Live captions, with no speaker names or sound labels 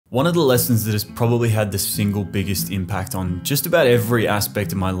One of the lessons that has probably had the single biggest impact on just about every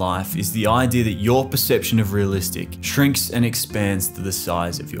aspect of my life is the idea that your perception of realistic shrinks and expands to the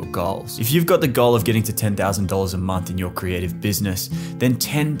size of your goals. If you've got the goal of getting to $10,000 a month in your creative business, then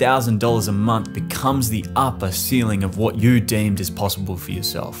 $10,000 a month becomes the upper ceiling of what you deemed as possible for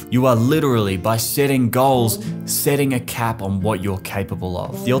yourself. You are literally, by setting goals, setting a cap on what you're capable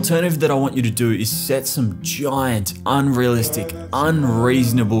of. The alternative that I want you to do is set some giant, unrealistic,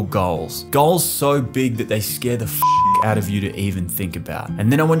 unreasonable goals. Goals so big that they scare the out of you to even think about.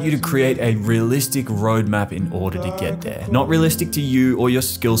 And then I want you to create a realistic roadmap in order to get there. Not realistic to you or your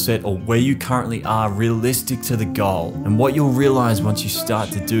skill set or where you currently are, realistic to the goal. And what you'll realize once you start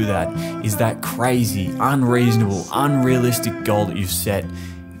to do that is that crazy, unreasonable, unrealistic goal that you've set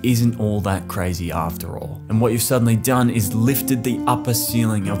isn't all that crazy after all. And what you've suddenly done is lifted the upper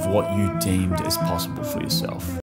ceiling of what you deemed as possible for yourself.